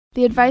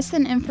The advice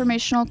and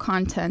informational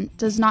content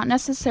does not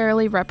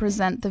necessarily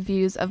represent the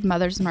views of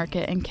Mother's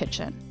Market and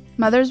Kitchen.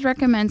 Mother's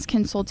recommends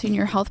consulting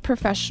your health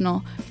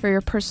professional for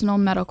your personal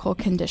medical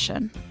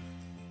condition.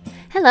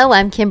 Hello,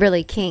 I'm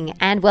Kimberly King,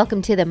 and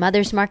welcome to the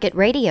Mother's Market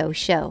Radio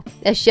Show,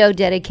 a show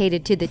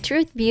dedicated to the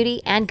truth,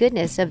 beauty, and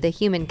goodness of the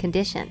human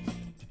condition.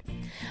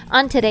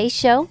 On today's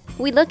show,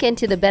 we look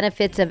into the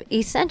benefits of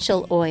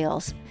essential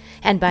oils.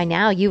 And by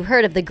now, you've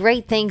heard of the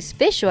great things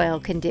fish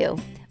oil can do.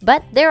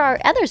 But there are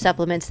other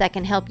supplements that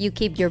can help you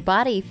keep your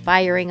body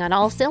firing on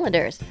all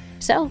cylinders.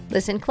 So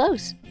listen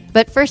close.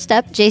 But first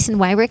up, Jason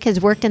Wyrick has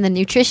worked in the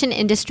nutrition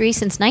industry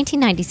since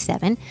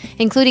 1997,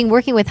 including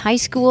working with high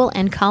school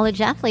and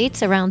college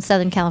athletes around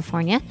Southern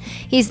California.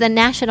 He's the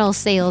national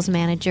sales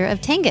manager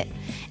of Tanget,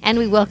 and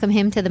we welcome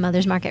him to the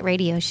Mother's Market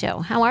Radio Show.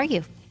 How are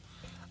you?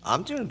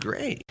 I'm doing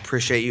great.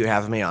 Appreciate you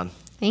having me on.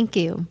 Thank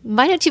you.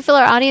 Why don't you fill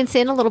our audience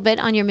in a little bit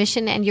on your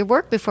mission and your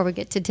work before we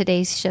get to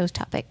today's show's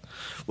topic?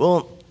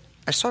 Well,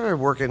 I started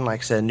working,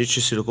 like I said,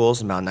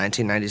 nutraceuticals in about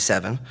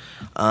 1997.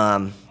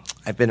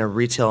 I've been a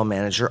retail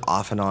manager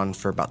off and on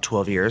for about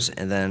 12 years,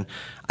 and then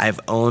I've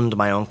owned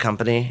my own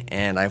company,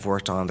 and I've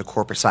worked on the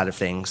corporate side of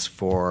things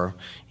for,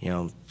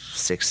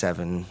 6,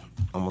 7,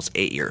 almost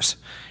 8 years.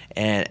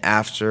 And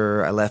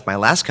after I left my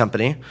last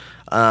company,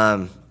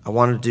 I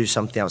wanted to do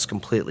something that was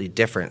completely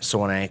different. So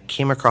when I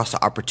came across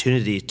the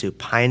opportunity to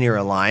pioneer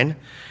a line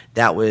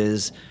that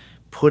was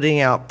putting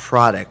out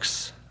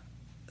products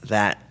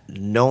that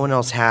no one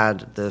else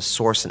had the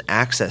source and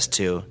access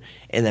to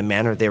in the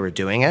manner they were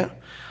doing it,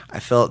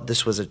 I felt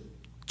this was a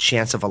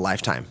chance of a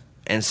lifetime.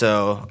 And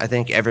so I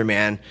think every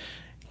man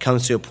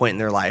comes to a point in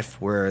their life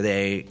where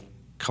they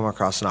come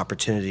across an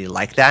opportunity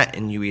like that,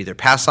 and you either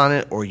pass on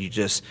it or you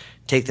just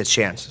take the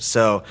chance.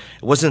 So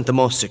it wasn't the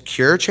most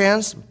secure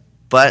chance,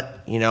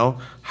 but,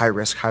 high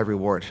risk, high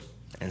reward.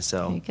 And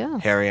so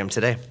here I am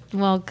today.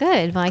 Well,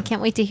 good. Well, I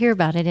can't wait to hear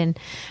about it. And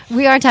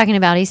we are talking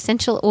about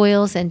essential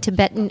oils and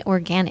Tibetan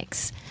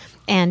organics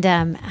and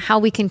how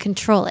we can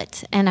control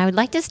it. And I would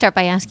like to start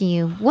by asking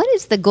you, what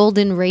is the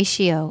golden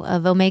ratio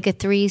of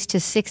omega-3s to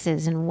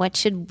 6s, and what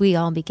should we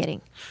all be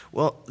getting?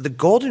 Well, the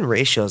golden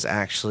ratio is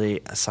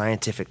actually a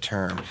scientific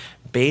term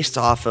based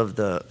off of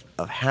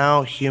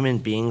how human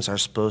beings are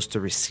supposed to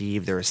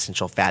receive their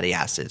essential fatty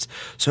acids.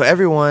 So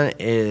everyone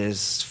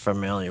is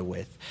familiar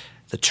with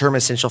the term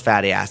essential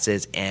fatty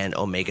acids and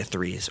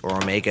omega-3s,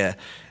 or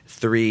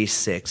omega-3,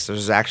 6.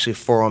 There's actually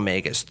 4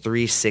 omegas,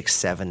 3, 6,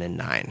 7, and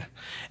 9.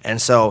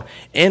 And so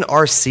in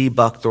our sea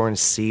buckthorn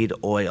seed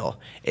oil,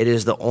 it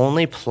is the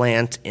only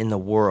plant in the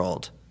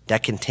world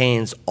that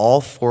contains all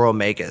 4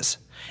 omegas.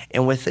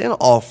 And within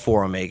all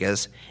 4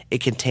 omegas,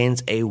 it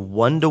contains a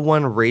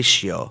 1-to-1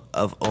 ratio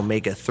of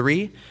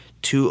omega-3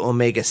 to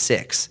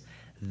omega-6.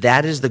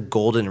 That is the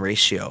golden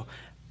ratio,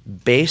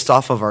 based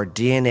off of our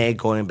DNA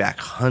going back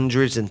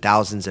hundreds and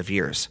thousands of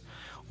years.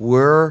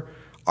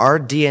 Our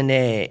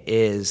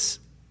DNA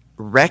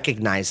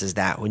recognizes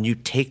that when you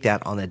take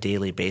that on a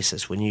daily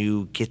basis, when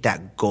you get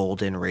that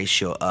golden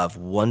ratio of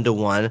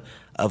 1-to-1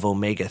 of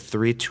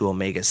omega-3 to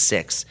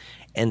omega-6.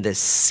 And the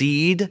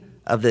seed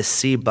of the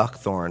sea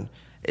buckthorn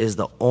is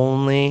the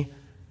only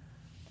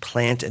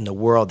plant in the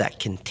world that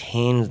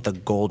contains the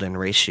golden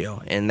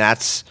ratio.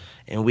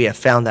 And we have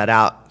found that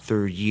out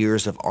through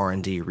years of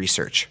R&D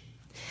research.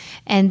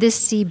 And this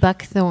sea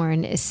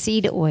buckthorn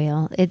seed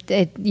oil,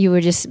 you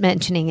were just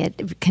mentioning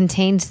it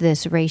contains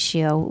this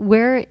ratio.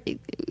 Where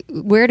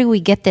do we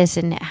get this,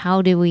 and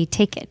how do we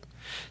take it?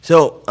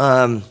 So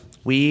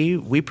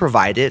we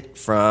provide it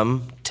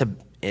from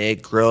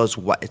it grows.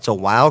 It's a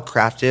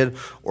wild-crafted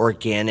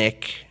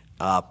organic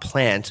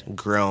plant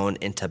grown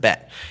in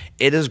Tibet.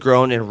 It is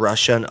grown in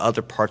Russia and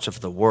other parts of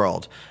the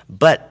world,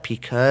 but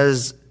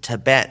because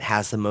Tibet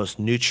has the most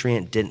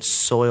nutrient-dense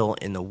soil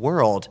in the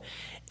world,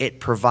 it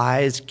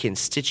provides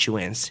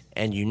constituents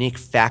and unique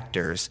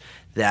factors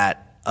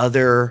that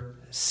other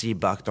sea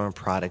buckthorn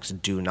products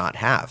do not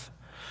have.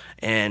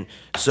 And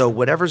so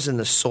whatever's in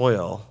the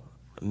soil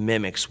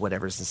mimics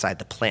whatever's inside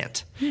the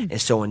plant.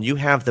 And so when you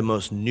have the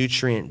most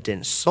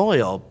nutrient-dense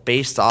soil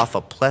based off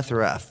a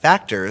plethora of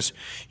factors,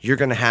 you're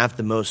going to have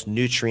the most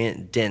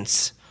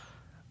nutrient-dense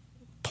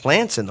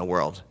plants in the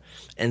world.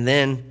 And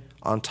then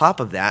on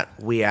top of that,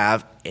 we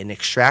have an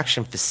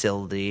extraction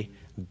facility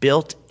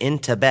built in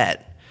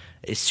Tibet,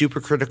 a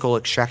supercritical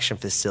extraction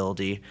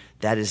facility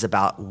that is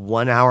about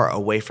 1 hour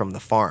away from the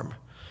farm.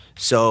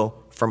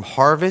 So from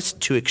harvest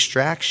to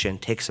extraction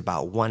takes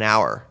about 1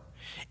 hour.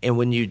 And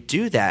when you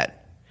do that,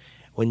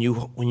 when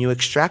you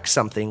extract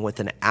something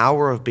with an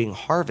hour of being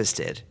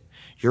harvested,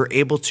 you're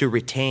able to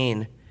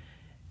retain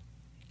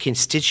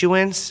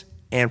constituents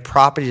and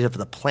properties of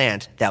the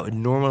plant that would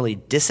normally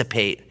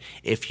dissipate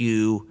if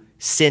you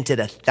sent it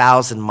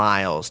 1,000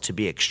 miles to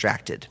be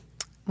extracted.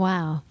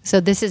 Wow.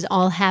 So this is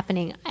all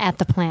happening at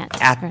the plant.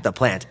 At the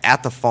plant,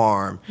 at the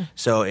farm.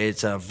 So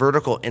it's a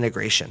vertical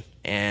integration.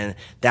 And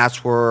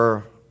that's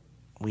where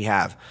we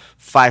have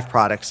 5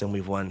 products, and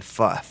we've won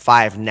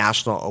 5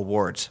 national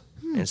awards.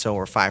 And so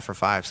we're 5 for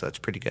 5, so that's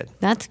pretty good.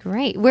 That's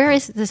great. Where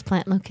is this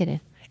plant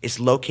located? It's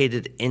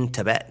located in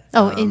Tibet.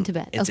 Oh, in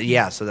Tibet. Okay.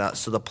 Yeah, so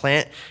the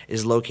plant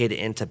is located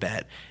in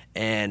Tibet,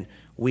 and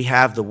we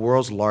have the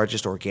world's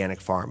largest organic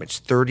farm. It's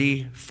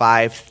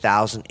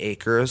 35,000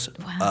 acres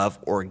of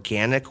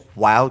organic,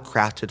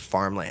 wild-crafted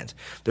farmland.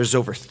 There's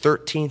over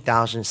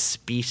 13,000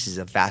 species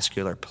of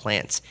vascular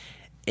plants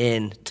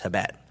in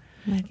Tibet.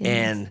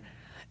 And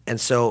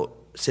so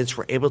since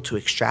we're able to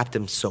extract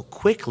them so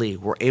quickly,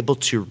 we're able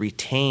to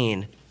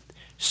retain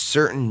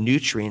certain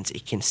nutrients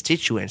and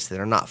constituents that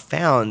are not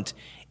found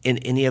in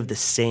any of the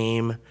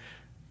same,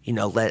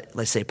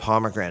 let's say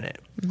pomegranate.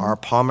 Our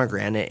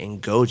pomegranate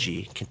and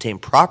goji contain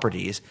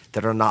properties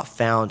that are not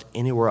found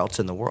anywhere else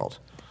in the world.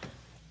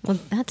 Well,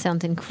 that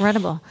sounds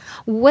incredible.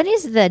 What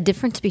is the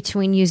difference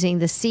between using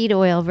the seed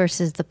oil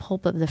versus the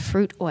pulp of the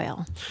fruit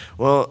oil?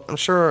 Well, I'm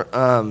sure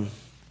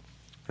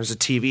there's a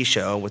TV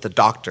show with a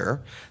doctor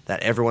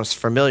that everyone's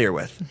familiar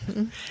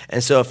with.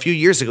 And so a few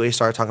years ago, he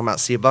started talking about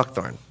sea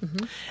buckthorn.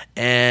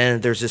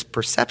 And there's this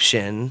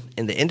perception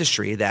in the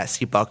industry that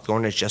sea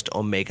buckthorn is just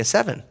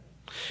omega-7.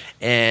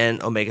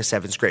 And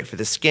omega-7 is great for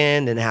the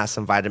skin, and it has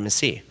some vitamin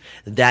C.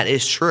 That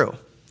is true.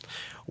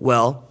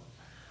 Well,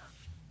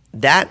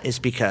 that is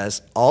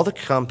because all the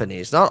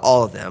companies, not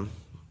all of them,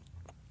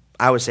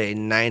 I would say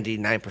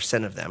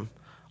 99% of them,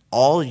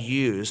 all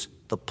use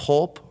the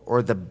pulp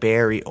or the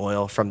berry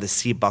oil from the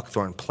sea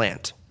buckthorn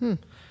plant.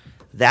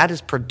 That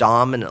is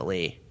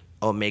predominantly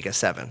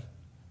omega-7.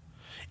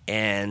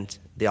 And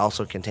they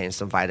also contain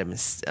some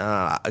vitamins,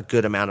 a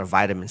good amount of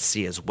vitamin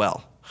C as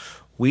well.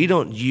 We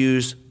don't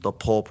use the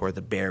pulp or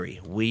the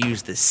berry. We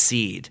use the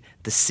seed.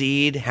 The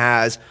seed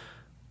has,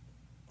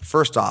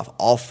 first off,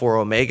 all 4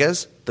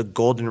 omegas, the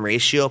golden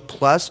ratio,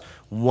 plus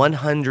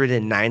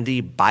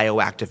 190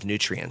 bioactive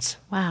nutrients.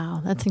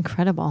 Wow, that's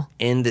incredible.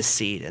 In the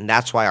seed. And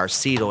that's why our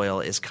seed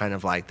oil is kind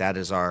of like, that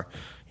is our,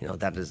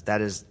 that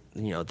is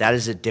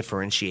a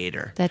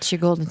differentiator. That's your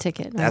golden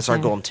ticket. Right That's our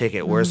golden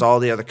ticket. Whereas all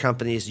the other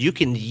companies, you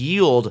can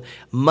yield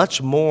much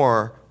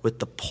more with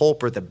the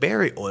pulp or the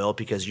berry oil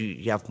because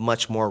you have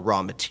much more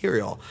raw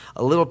material.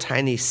 A little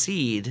tiny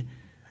seed,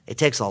 it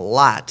takes a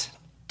lot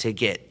to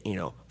get,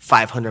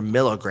 500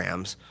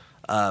 milligrams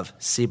of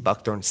sea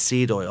buckthorn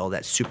seed oil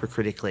that's super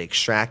critically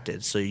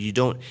extracted. So you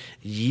don't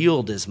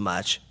yield as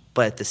much,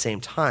 but at the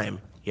same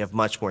time, you have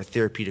much more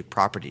therapeutic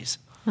properties.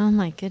 Oh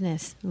my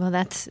goodness! Well,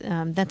 that's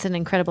an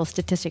incredible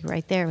statistic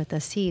right there with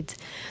the seeds.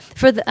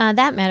 For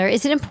that matter,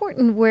 is it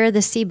important where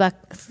the sea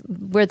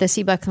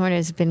buckthorn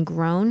has been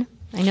grown?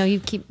 I know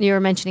you were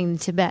mentioning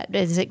Tibet.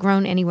 Is it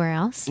grown anywhere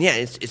else? Yeah,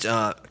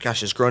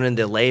 it's grown in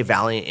the Leh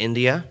Valley in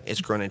India.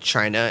 It's grown in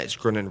China. It's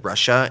grown in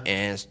Russia,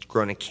 and it's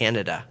grown in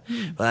Canada.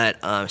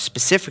 But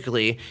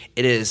specifically,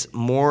 it is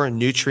more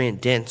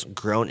nutrient dense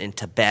grown in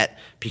Tibet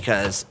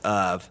because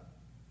of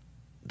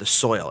the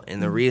soil.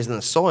 And the reason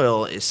the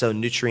soil is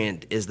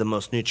the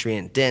most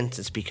nutrient dense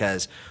is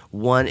because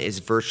 1 is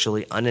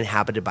virtually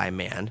uninhabited by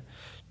man.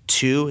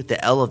 2,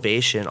 the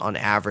elevation on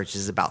average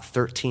is about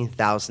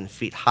 13,000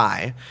 feet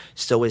high.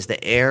 So as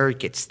the air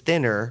gets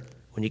thinner,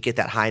 when you get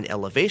that high in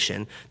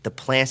elevation, the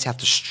plants have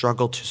to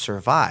struggle to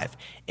survive.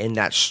 In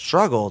that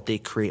struggle, they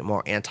create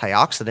more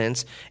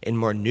antioxidants and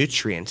more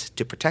nutrients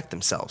to protect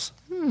themselves.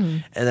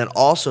 And then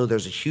also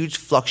there's a huge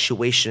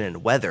fluctuation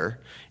in weather,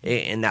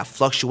 and that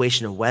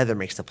fluctuation in weather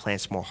makes the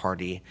plants more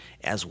hardy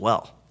as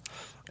well.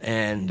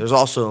 And there's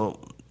also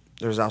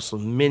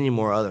many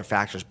more other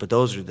factors, but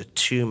those are the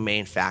 2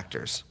 main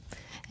factors.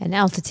 And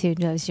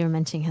altitude, as you were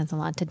mentioning, has a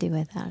lot to do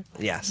with that.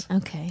 Yes.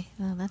 Okay.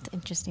 Well, that's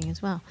interesting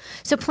as well.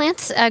 So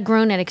plants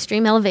grown at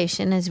extreme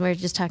elevation, as we were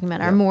just talking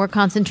about, are more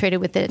concentrated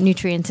with the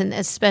nutrients, and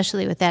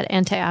especially with that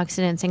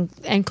antioxidants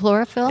and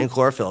chlorophyll? And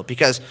chlorophyll,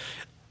 because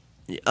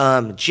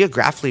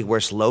geographically where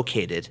it's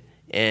located,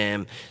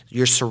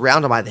 you're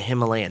surrounded by the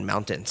Himalayan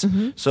mountains.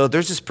 So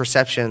there's this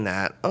perception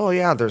that,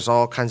 there's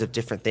all kinds of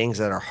different things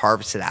that are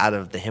harvested out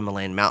of the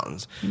Himalayan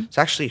mountains. It's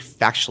actually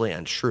factually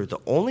untrue. The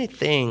only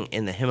thing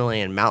in the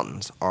Himalayan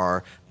mountains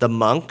are the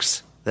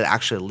monks that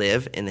actually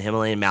live in the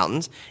Himalayan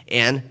mountains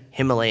and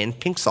Himalayan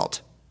pink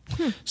salt.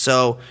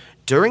 So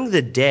during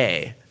the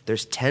day,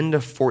 there's 10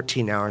 to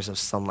 14 hours of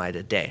sunlight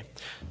a day.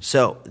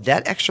 So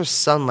that extra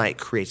sunlight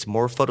creates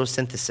more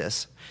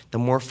photosynthesis. The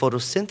more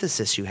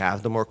photosynthesis you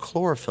have, the more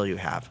chlorophyll you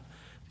have.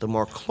 The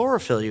more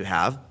chlorophyll you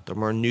have, the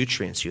more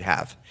nutrients you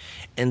have.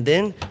 And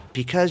then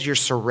because you're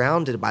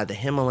surrounded by the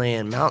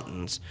Himalayan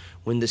mountains,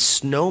 when the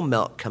snow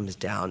melt comes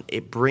down,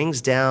 it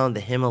brings down the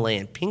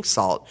Himalayan pink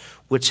salt,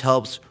 which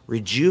helps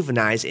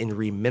rejuvenize and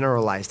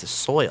remineralize the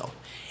soil.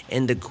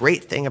 And the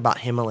great thing about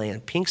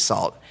Himalayan pink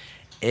salt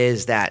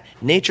is that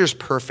nature's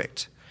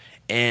perfect,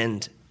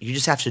 and you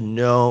just have to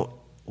know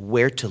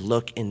where to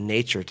look in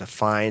nature to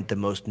find the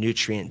most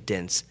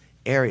nutrient-dense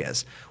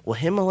areas. Well,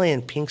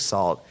 Himalayan pink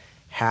salt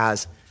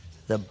has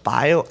the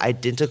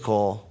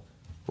bioidentical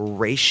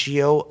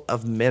ratio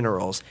of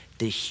minerals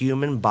the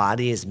human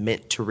body is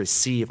meant to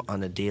receive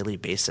on a daily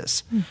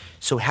basis.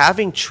 So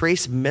having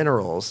trace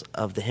minerals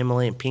of the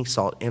Himalayan pink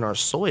salt in our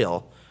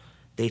soil,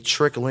 they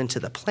trickle into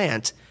the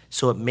plant,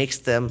 so it makes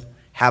them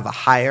have a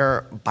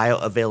higher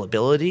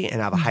bioavailability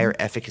and have a higher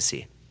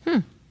efficacy.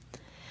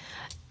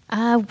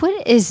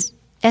 What is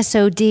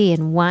SOD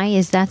and why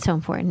is that so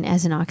important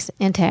as an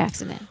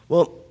antioxidant?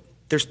 Well,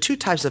 there's two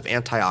types of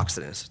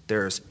antioxidants.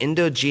 There's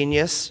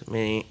endogenous,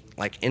 meaning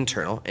like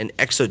internal, and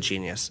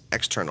exogenous,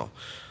 external.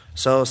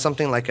 So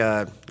something like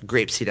a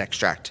grapeseed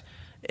extract.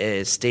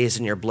 It stays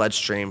in your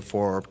bloodstream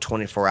for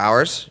 24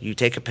 hours. You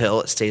take a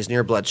pill, it stays in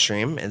your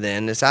bloodstream, and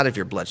then it's out of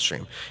your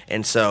bloodstream.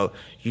 And so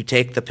you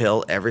take the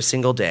pill every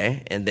single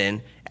day, and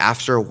then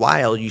after a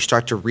while, you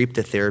start to reap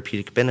the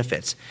therapeutic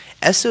benefits.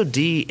 SOD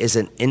is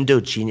an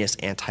endogenous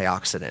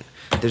antioxidant.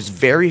 There's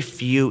very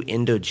few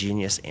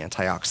endogenous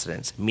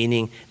antioxidants,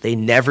 meaning they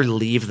never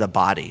leave the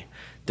body.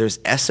 There's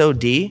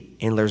SOD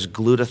and there's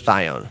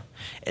glutathione.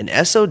 And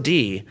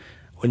SOD,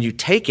 when you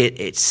take it,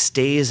 it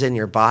stays in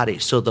your body.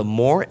 So the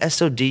more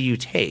SOD you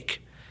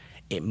take,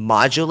 it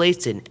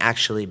modulates and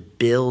actually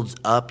builds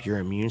up your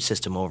immune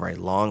system over a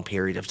long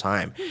period of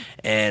time.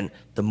 And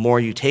the more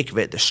you take of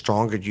it, the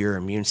stronger your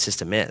immune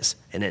system is,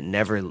 and it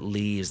never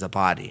leaves the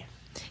body.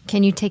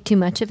 Can you take too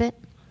much of it?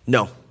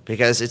 No,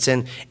 because it's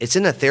in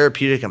a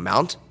therapeutic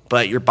amount,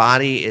 but your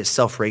body is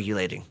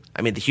self-regulating.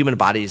 I mean, the human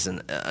body is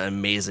an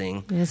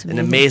amazing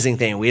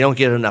thing. We don't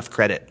get enough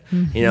credit,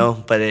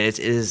 but it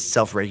is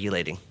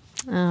self-regulating.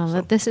 Oh,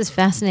 this is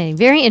fascinating.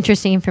 Very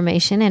interesting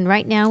information. And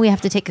right now we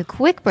have to take a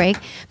quick break,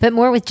 but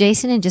more with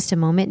Jason in just a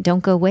moment.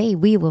 Don't go away.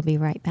 We will be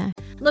right back.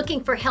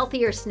 Looking for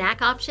healthier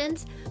snack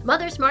options?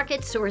 Mother's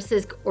Market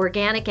sources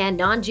organic and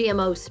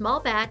non-GMO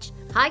small batch,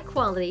 high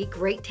quality,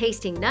 great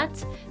tasting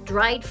nuts,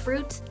 dried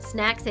fruits,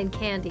 snacks, and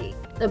candy.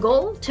 The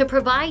goal? To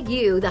provide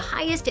you the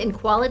highest in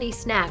quality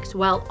snacks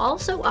while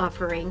also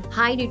offering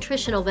high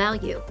nutritional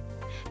value.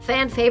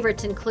 Fan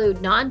favorites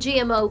include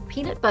non-GMO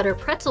peanut butter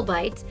pretzel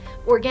bites,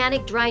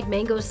 organic dried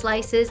mango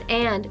slices,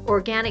 and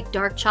organic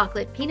dark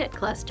chocolate peanut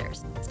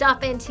clusters.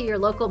 Stop into your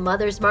local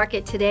Mother's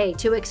Market today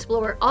to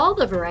explore all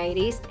the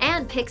varieties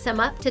and pick some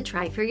up to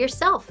try for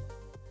yourself.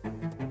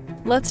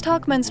 Let's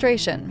talk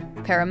menstruation,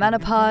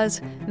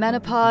 perimenopause,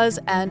 menopause,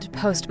 and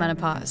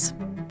postmenopause.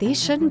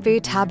 These shouldn't be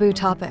taboo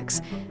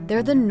topics.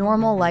 They're the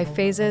normal life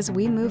phases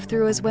we move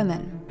through as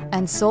women.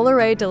 And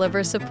Solaray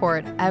delivers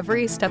support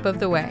every step of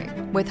the way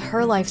with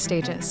her life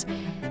stages.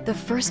 The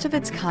first of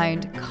its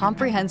kind,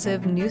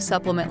 comprehensive new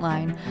supplement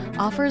line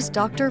offers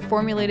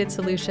doctor-formulated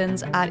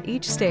solutions at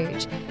each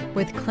stage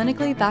with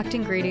clinically backed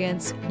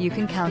ingredients you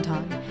can count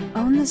on.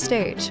 Own the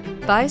stage.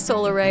 Buy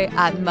Solaray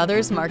at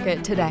Mother's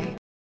Market today.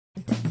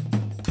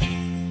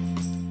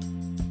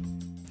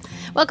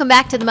 Welcome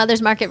back to the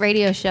Mother's Market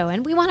Radio Show.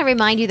 And we want to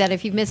remind you that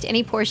if you've missed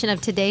any portion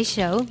of today's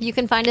show, you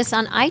can find us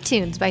on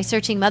iTunes by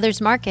searching Mother's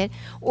Market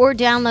or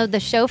download the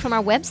show from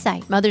our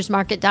website,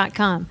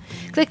 mothersmarket.com.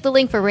 Click the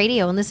link for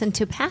radio and listen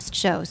to past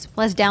shows,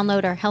 plus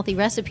download our healthy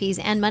recipes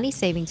and money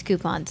savings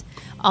coupons,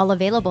 all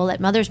available at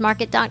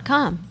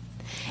mothersmarket.com.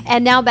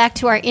 And now back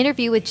to our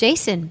interview with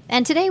Jason.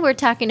 And today we're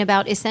talking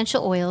about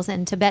essential oils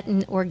and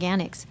Tibetan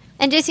organics.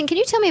 And Jason, can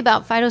you tell me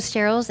about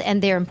phytosterols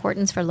and their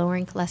importance for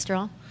lowering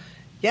cholesterol?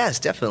 Yes,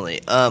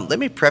 definitely. Let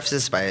me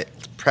preface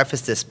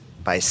this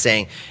by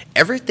saying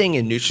everything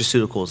in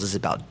nutraceuticals is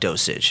about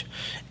dosage.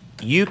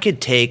 You could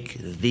take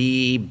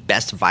the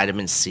best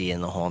vitamin C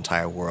in the whole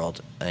entire world,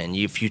 and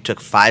if you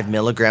took 5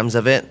 milligrams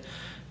of it,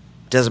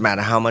 doesn't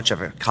matter how much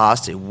of it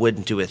costs, it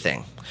wouldn't do a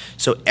thing.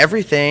 So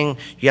everything,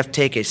 you have to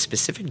take a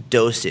specific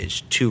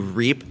dosage to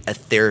reap a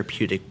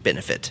therapeutic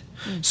benefit.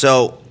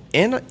 So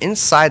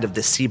inside of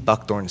the sea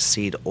buckthorn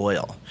seed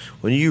oil,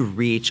 when you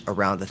reach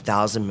around the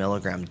 1,000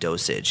 milligram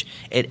dosage,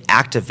 it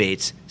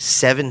activates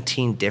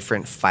 17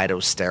 different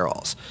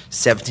phytosterols,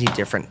 17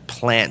 different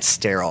plant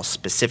sterols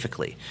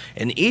specifically.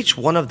 And each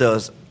one of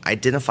those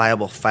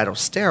identifiable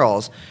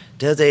phytosterols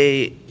does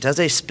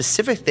a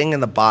specific thing in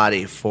the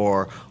body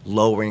for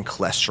lowering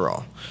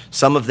cholesterol.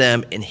 Some of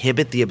them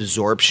inhibit the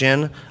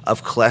absorption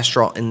of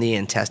cholesterol in the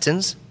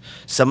intestines.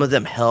 Some of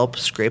them help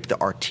scrape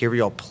the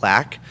arterial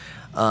plaque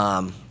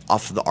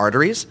off of the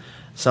arteries.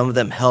 Some of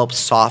them help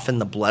soften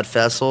the blood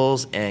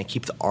vessels and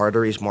keep the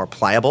arteries more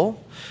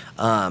pliable.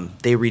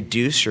 They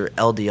reduce your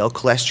LDL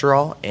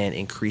cholesterol and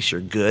increase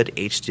your good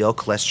HDL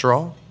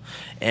cholesterol.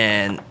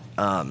 And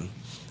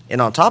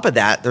on top of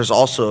that, there's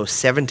also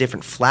 7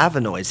 different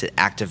flavonoids that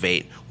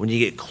activate when you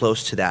get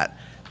close to that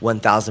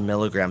 1,000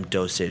 milligram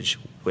dosage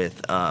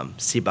with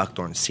sea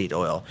buckthorn seed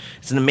oil.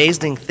 It's an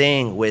amazing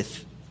thing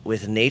with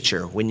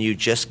nature when you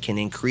just can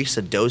increase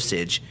the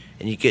dosage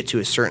and you get to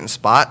a certain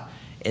spot,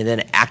 and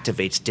then it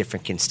activates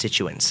different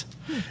constituents.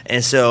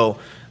 And so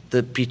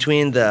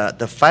between the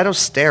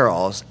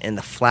phytosterols and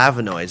the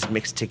flavonoids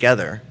mixed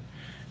together,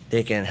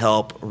 they can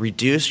help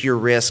reduce your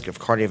risk of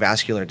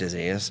cardiovascular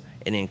disease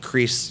and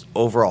increase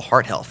overall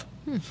heart health.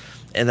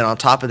 And then on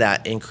top of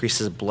that,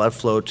 increases blood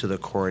flow to the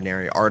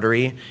coronary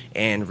artery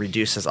and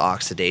reduces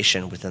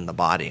oxidation within the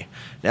body.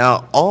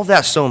 Now, all of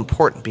that's so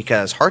important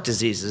because heart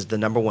disease is the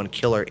 #1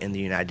 killer in the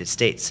United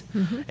States.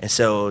 And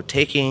so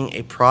taking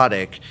a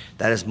product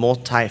that is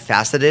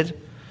multifaceted,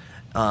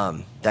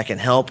 that can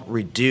help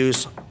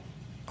reduce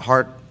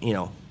heart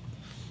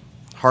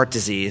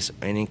disease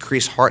and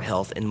increase heart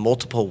health in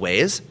multiple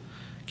ways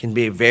can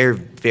be very,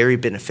 very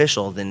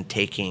beneficial than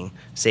taking,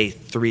 say,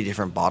 3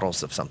 different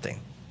bottles of something.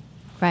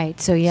 Right.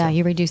 So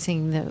you're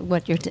reducing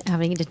what you're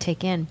having to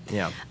take in.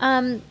 Yeah.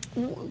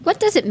 What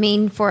does it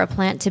mean for a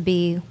plant to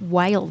be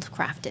wild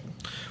crafted?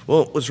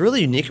 Well, what's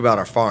really unique about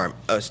our farm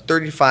is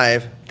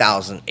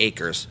 35,000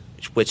 acres,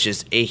 which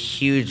is a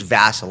huge,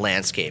 vast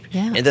landscape.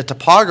 Yeah. And the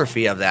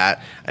topography of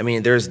that, I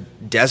mean, there's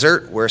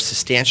desert where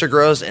Cistantia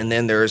grows, and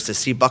then there's the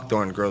sea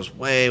buckthorn grows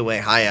way, way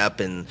high up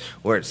and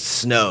where it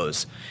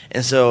snows.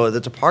 And so the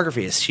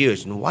topography is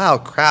huge. And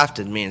wild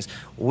crafted means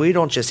we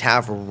don't just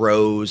have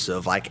rows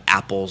of like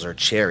apples or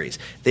cherries.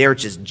 They are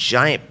just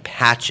giant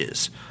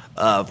patches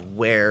of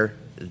where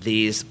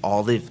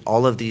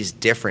all of these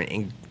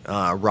different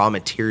raw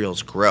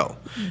materials grow.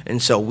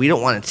 And so we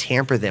don't want to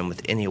tamper them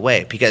with any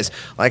way because,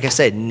 like I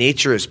said,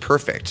 nature is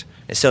perfect.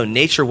 And so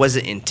nature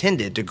wasn't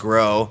intended to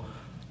grow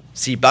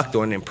sea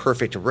buckthorn in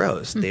perfect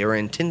rows. They were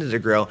intended to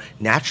grow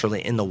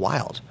naturally in the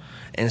wild.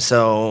 And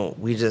so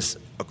we just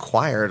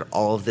acquired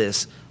all of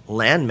this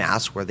land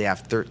mass where they have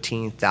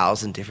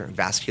 13,000 different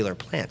vascular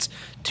plants.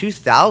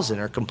 2,000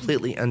 are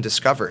completely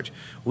undiscovered.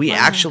 We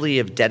actually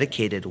have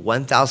dedicated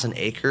 1,000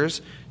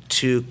 acres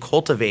to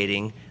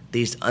cultivating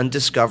these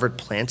undiscovered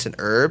plants and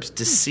herbs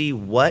to see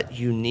what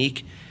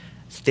unique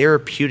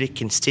therapeutic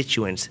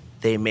constituents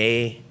they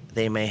may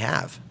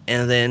have.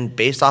 And then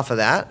based off of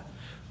that,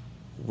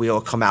 we'll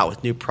come out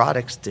with new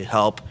products to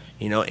help,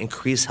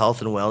 increase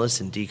health and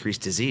wellness and decrease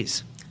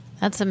disease.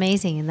 That's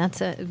amazing. And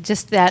that's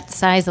just that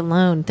size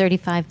alone,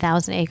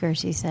 35,000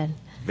 acres, you said.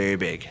 Very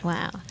big.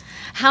 Wow.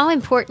 How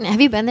important, have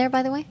you been there,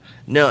 by the way?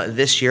 No,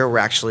 this year we're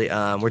actually,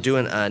 we're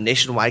doing a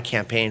nationwide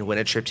campaign, Win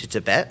a Trip to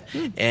Tibet,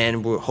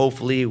 and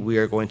hopefully we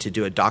are going to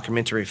do a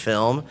documentary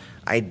film,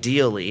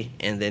 ideally,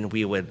 and then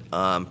we would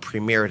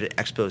premiere it at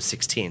Expo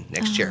 16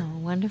 next year. Oh,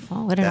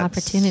 wonderful. What an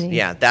opportunity.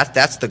 Yeah,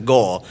 that's the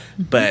goal,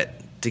 but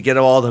to get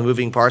all the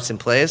moving parts in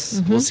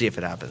place, we'll see if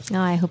it happens.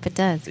 No, I hope it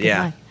does. Good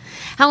Yeah. luck.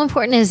 How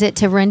important is it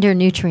to render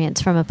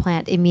nutrients from a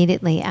plant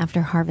immediately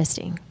after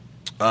harvesting?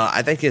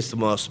 I think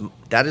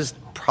that is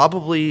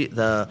probably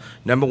the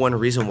number one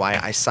reason why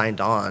I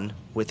signed on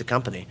with the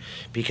company,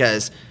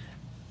 because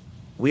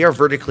we are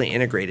vertically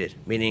integrated,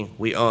 meaning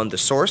we own the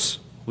source,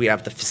 we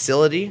have the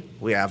facility,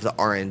 we have the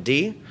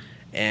R&D,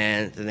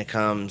 and then it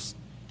comes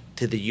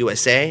to the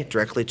USA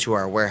directly to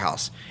our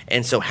warehouse.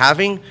 And so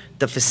having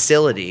the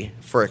facility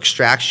for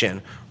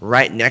extraction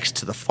right next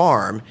to the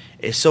farm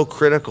is so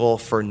critical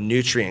for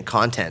nutrient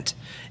content.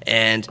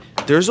 And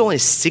there's only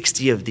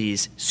 60 of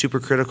these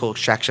supercritical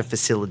extraction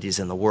facilities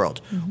in the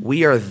world.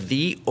 We are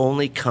the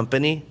only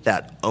company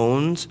that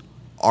owns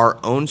our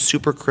own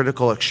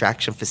supercritical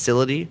extraction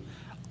facility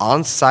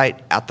on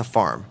site at the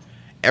farm.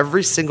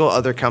 Every single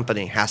other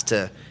company has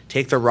to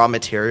take the raw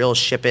material,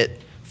 ship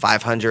it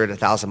 500,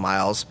 1,000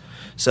 miles.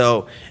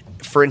 So,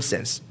 for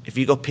instance, if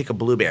you go pick a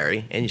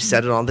blueberry and you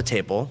set it on the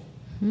table,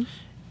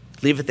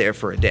 leave it there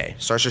for a day,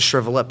 starts to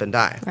shrivel up and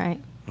die. Right.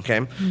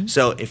 Okay?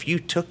 So if you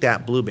took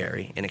that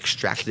blueberry and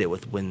extracted it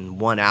within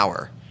 1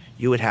 hour,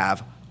 you would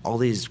have all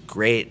these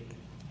great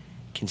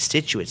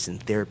constituents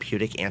and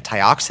therapeutic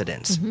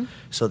antioxidants.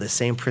 So the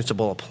same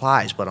principle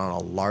applies, but on a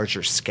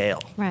larger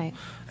scale. Right.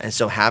 And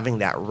so having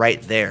that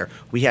right there,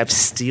 we have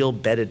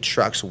steel-bedded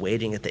trucks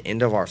waiting at the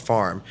end of our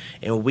farm,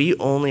 and we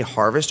only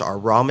harvest our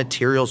raw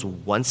materials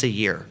once a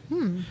year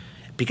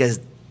because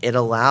it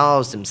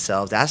allows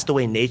themselves, that's the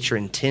way nature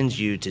intends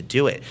you to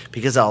do it,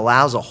 because it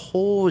allows a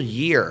whole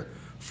year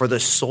for the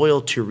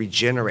soil to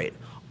regenerate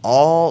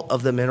all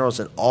of the minerals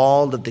and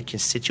all of the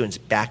constituents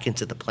back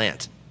into the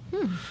plant.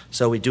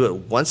 So we do it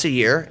once a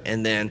year,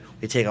 and then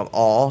we take them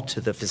all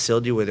to the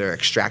facility where they're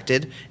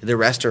extracted. The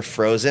rest are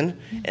frozen,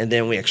 and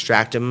then we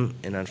extract them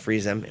and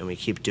unfreeze them, and we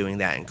keep doing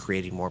that and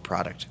creating more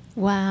product.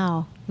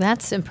 Wow.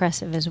 That's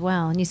impressive as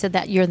well. And you said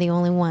that you're the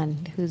only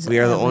one who's... We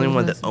are the only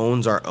one that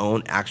owns our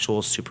own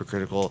actual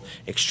supercritical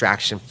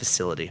extraction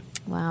facility.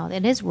 Wow,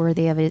 it is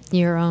worthy of it.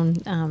 Your own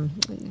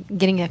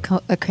getting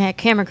a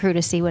camera crew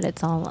to see what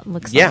it's all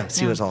looks like. Yeah,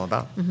 see what it's all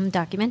about.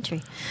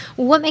 Documentary.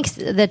 Well, what makes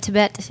the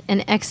Tibet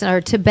an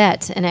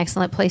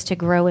excellent place to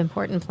grow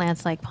important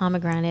plants like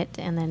pomegranate,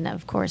 and then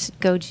of course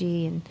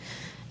goji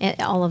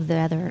and all of the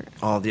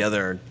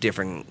other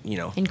different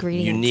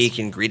ingredients. Unique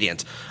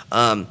ingredients.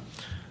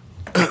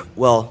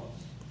 Well,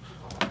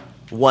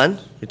 one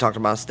we talked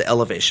about is the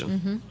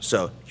elevation.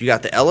 So you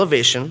got the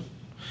elevation.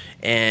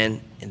 And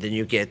then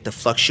you get the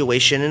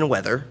fluctuation in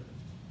weather,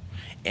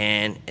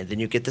 and then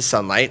you get the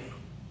sunlight,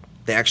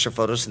 the extra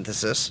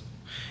photosynthesis,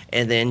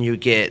 and then you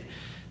get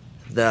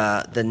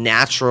the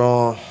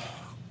natural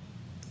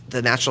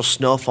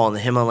snowfall in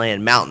the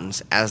Himalayan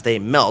mountains. As they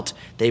melt,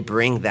 they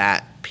bring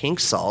that pink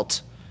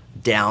salt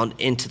down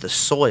into the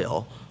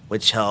soil,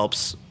 which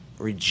helps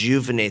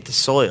rejuvenate the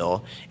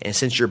soil. And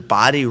since your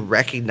body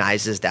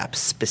recognizes that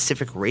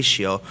specific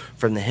ratio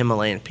from the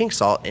Himalayan pink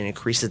salt, it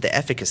increases the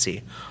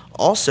efficacy.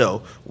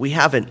 Also, we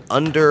have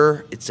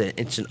it's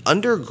an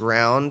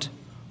underground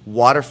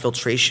water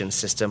filtration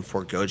system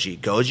for goji.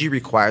 Goji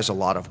requires a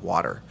lot of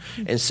water.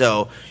 And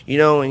so,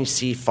 when you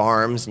see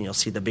farms and you'll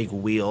see the big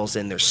wheels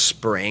and they're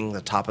spraying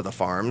the top of the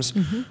farms,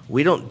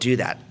 we don't do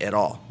that at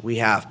all. We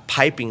have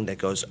piping that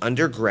goes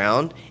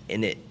underground,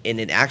 and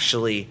it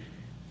actually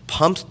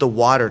pumps the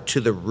water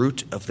to the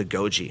root of the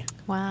goji.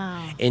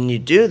 Wow. And you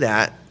do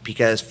that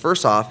because,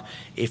 first off,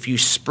 if you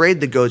sprayed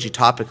the goji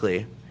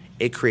topically,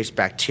 it creates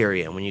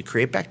bacteria. And when you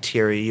create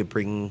bacteria, you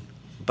bring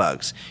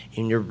bugs.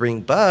 And you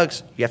bring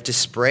bugs, you have to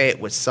spray it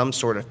with some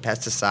sort of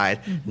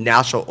pesticide,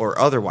 natural or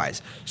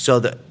otherwise. So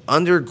the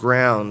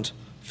underground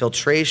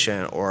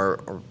filtration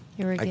or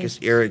I guess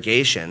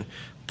irrigation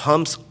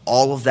pumps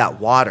all of that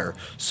water.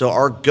 So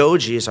our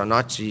gojis are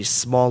not these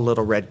small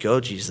little red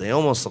gojis. They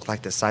almost look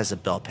like the size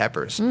of bell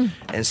peppers.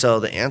 And so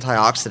the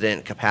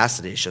antioxidant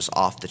capacity is just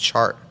off the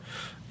chart.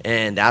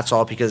 And that's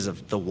all because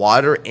of the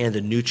water and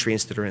the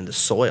nutrients that are in the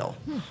soil.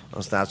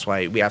 So that's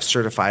why we have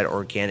certified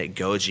organic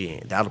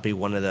goji. That'll be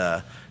one of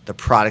the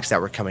products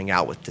that we're coming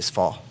out with this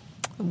fall.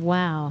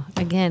 Wow.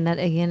 That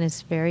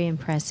is very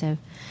impressive.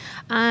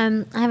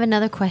 I have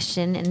another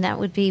question, and that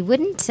would be,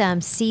 wouldn't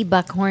sea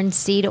buckhorn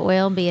seed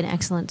oil be an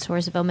excellent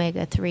source of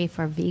omega-3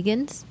 for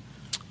vegans?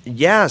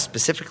 Yeah,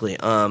 specifically.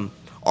 Our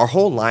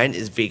whole line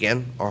is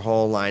vegan. Our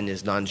whole line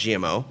is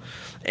non-GMO.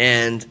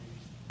 And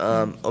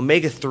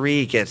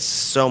omega-3 gets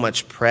so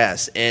much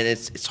press, and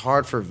it's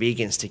hard for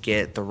vegans to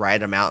get the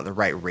right amount, the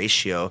right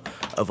ratio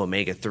of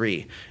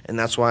omega-3. And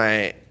that's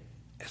why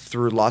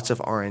through lots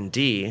of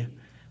R&D,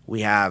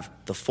 we have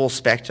the full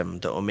spectrum,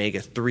 the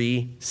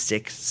omega-3,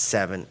 6,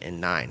 7, and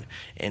 9.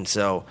 And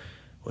so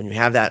when you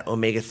have that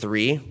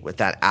omega-3 with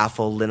that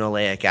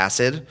alpha-linoleic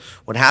acid,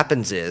 what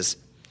happens is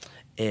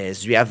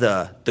you have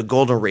the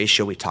golden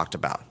ratio we talked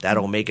about, that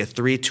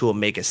omega-3 to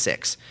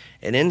omega-6.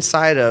 And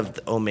inside of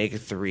the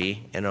omega-3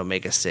 and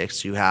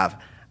omega-6, you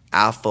have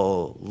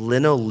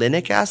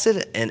alpha-linolenic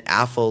acid and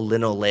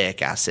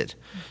alpha-linoleic acid.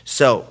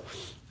 So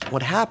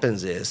what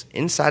happens is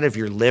inside of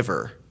your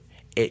liver,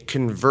 it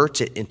converts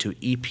it into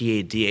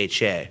EPA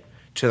DHA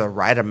to the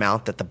right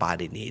amount that the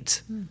body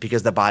needs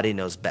because the body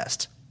knows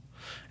best.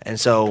 And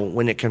so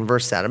when it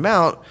converts that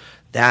amount,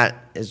 that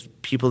is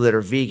people that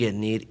are vegan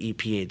need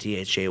EPA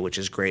DHA, which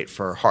is great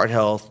for heart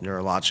health,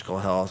 neurological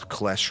health,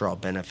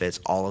 cholesterol benefits,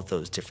 all of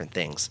those different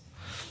things.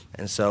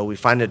 And so we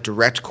find a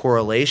direct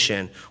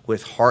correlation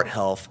with heart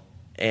health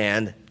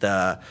and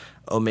the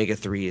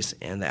omega-3s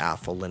and the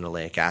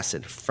alpha-linoleic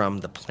acid from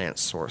the plant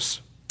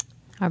source.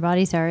 Our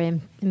bodies are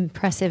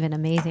impressive and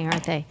amazing,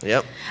 aren't they?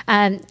 Yep.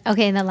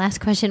 Okay, and the last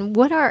question.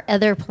 What are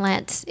other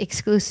plants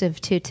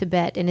exclusive to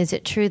Tibet? And is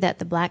it true that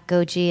the black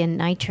goji and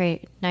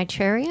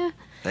Nitraria?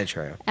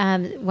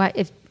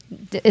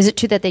 Is it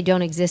true that they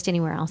don't exist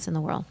anywhere else in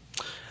the world?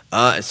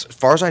 As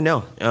far as I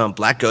know,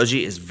 black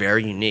goji is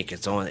very unique.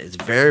 It's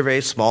very,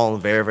 very small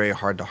and very, very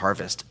hard to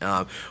harvest.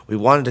 We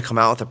wanted to come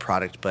out with a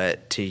product,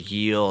 but to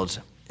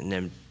yield and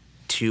then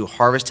to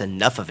harvest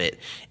enough of it,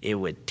 it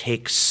would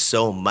take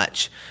so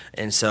much.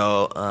 And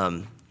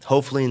so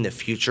hopefully in the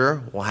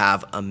future, we'll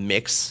have a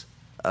mix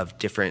of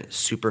different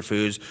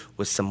superfoods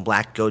with some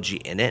black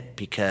goji in it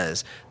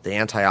because the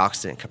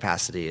antioxidant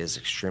capacity is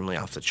extremely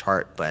off the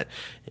chart. But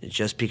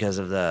just because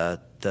of the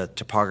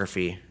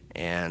topography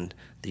and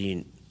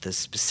the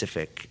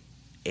specific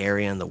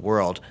area in the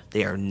world,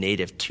 they are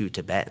native to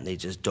Tibet and they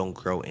just don't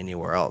grow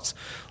anywhere else.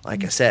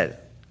 Like I said,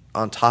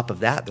 on top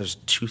of that, there's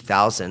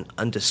 2,000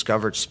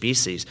 undiscovered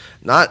species,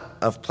 not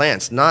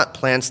plants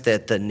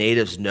that the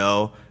natives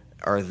know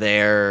are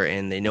there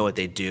and they know what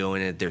they do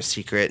and they're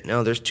secret.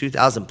 No, there's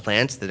 2,000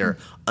 plants that are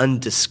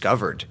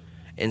undiscovered.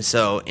 And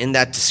so in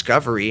that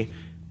discovery,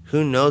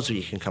 who knows what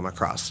you can come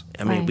across?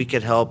 I mean, we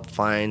could help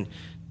find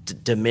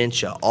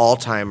dementia,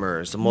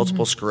 Alzheimer's,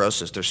 multiple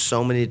sclerosis. There's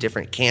so many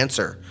different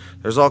cancer.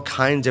 There's all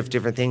kinds of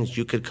different things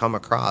you could come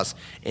across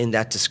in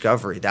that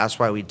discovery. That's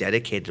why we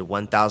dedicated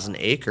 1,000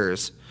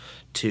 acres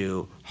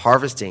to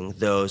harvesting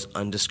those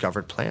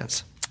undiscovered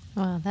plants.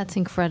 Wow, that's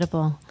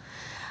incredible.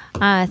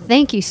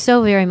 Thank you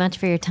so very much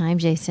for your time,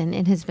 Jason.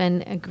 It has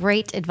been a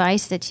great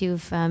advice that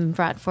you've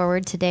brought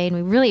forward today, and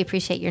we really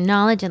appreciate your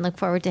knowledge and look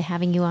forward to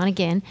having you on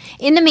again.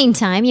 In the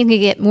meantime, you can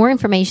get more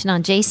information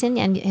on Jason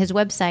and his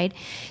website,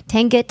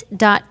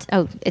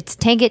 it's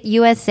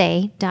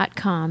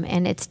tangutusa.com,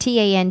 and it's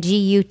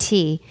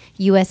TANGUT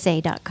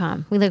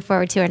USA.com. We look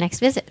forward to our next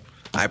visit.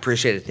 I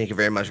appreciate it. Thank you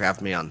very much for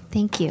having me on.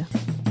 Thank you.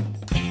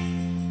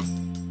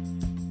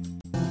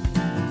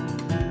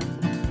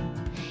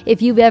 If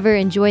you've ever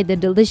enjoyed the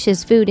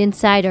delicious food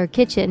inside our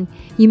kitchen,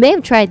 you may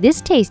have tried this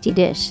tasty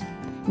dish.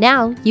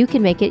 Now you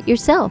can make it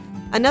yourself.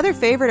 Another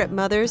favorite at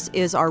Mother's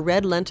is our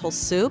red lentil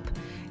soup.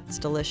 It's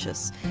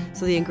delicious.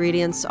 So the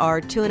ingredients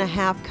are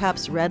 2.5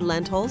 cups red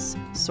lentils,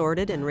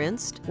 sorted and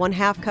rinsed,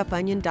 1/2 cup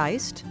onion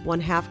diced,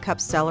 1/2 cup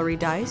celery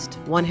diced,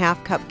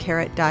 1/2 cup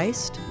carrot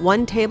diced,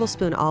 1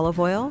 tablespoon olive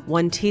oil,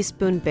 1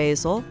 teaspoon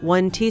basil,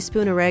 1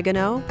 teaspoon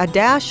oregano, a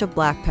dash of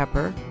black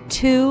pepper,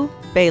 2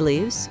 bay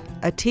leaves,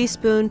 a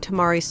teaspoon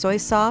tamari soy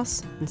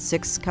sauce, and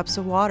 6 cups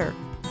of water.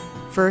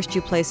 First,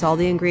 you place all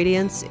the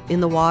ingredients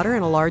in the water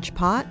in a large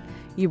pot.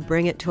 You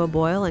bring it to a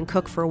boil and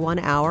cook for 1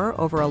 hour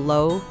over a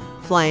low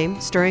flame,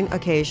 stirring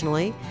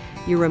occasionally.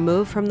 You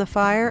remove from the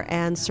fire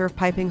and serve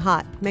piping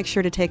hot. Make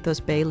sure to take those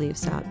bay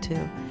leaves out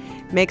too.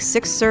 Make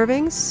 6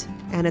 servings,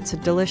 and it's a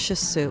delicious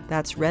soup.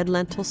 That's red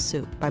lentil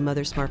soup by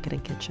Mother's Market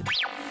and Kitchen.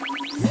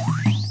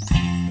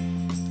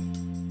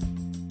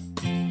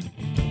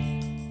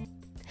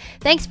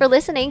 Thanks for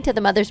listening to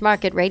the Mother's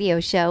Market radio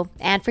show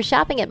and for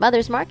shopping at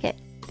Mother's Market.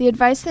 The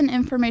advice and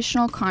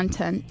informational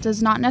content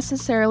does not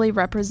necessarily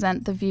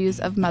represent the views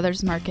of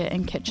Mother's Market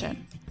and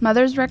Kitchen.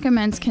 Mother's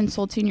recommends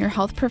consulting your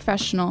health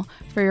professional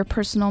for your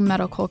personal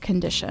medical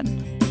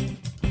condition.